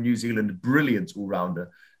former New Zealand brilliant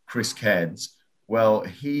all-rounder Chris Cairns. Well,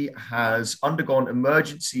 he has undergone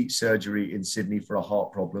emergency surgery in Sydney for a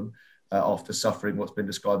heart problem after suffering what's been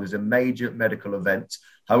described as a major medical event.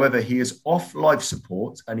 However, he is off life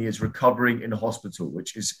support and he is recovering in hospital,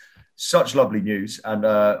 which is such lovely news. And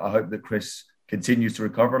I hope that Chris continues to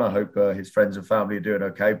recover, and I hope his friends and family are doing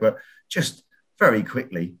okay. But just very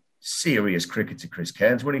quickly, serious cricketer Chris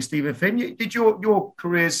Cairns winning Stephen Finn. Did your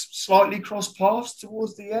careers slightly cross paths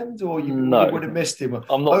towards the end, or you would have missed him?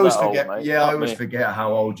 I'm not that old, mate. Yeah, I always forget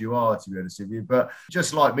how old you are, to be honest with you. But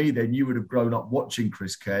just like me, then you would have grown up watching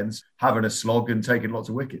Chris Cairns having a slog and taking lots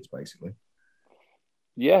of wickets, basically.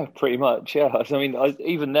 Yeah, pretty much. Yeah, I mean,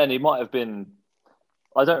 even then, he might have been.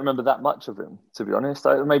 I don't remember that much of him, to be honest.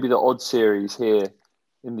 Maybe the odd series here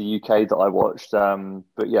in the UK that I watched.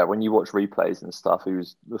 But yeah, when you watch replays and stuff, he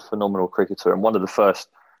was a phenomenal cricketer and one of the first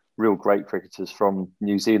real great cricketers from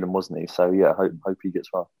New Zealand, wasn't he? So yeah, hope he gets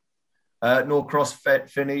well. Norcross,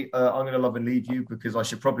 Finney, I'm going to love and leave you because I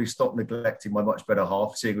should probably stop neglecting my much better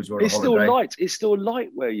half, seeing as we're on holiday. It's still light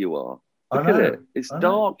where you are. Look at it. It's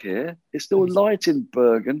dark here. It's still light in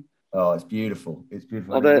Bergen. Oh, it's beautiful. It's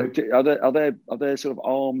beautiful. Are there sort of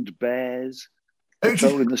armed bears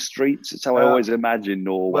patrolling the streets? It's how I always imagine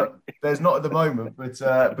Norway. Well, there's not at the moment,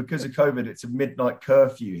 but because of COVID, it's a midnight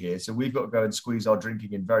curfew here. So we've got to go and squeeze our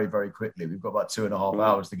drinking in very, very quickly. We've got about 2.5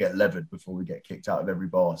 hours to get levered before we get kicked out of every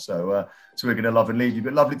bar. So we're going to love and leave you.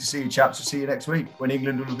 But lovely to see you, chaps. We'll see you next week when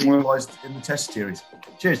England will have equalised in the Test series.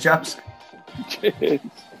 Cheers, chaps. Cheers.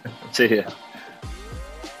 See ya.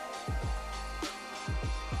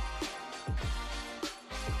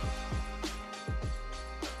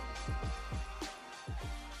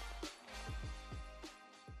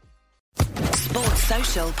 Sports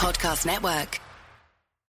Social Podcast Network.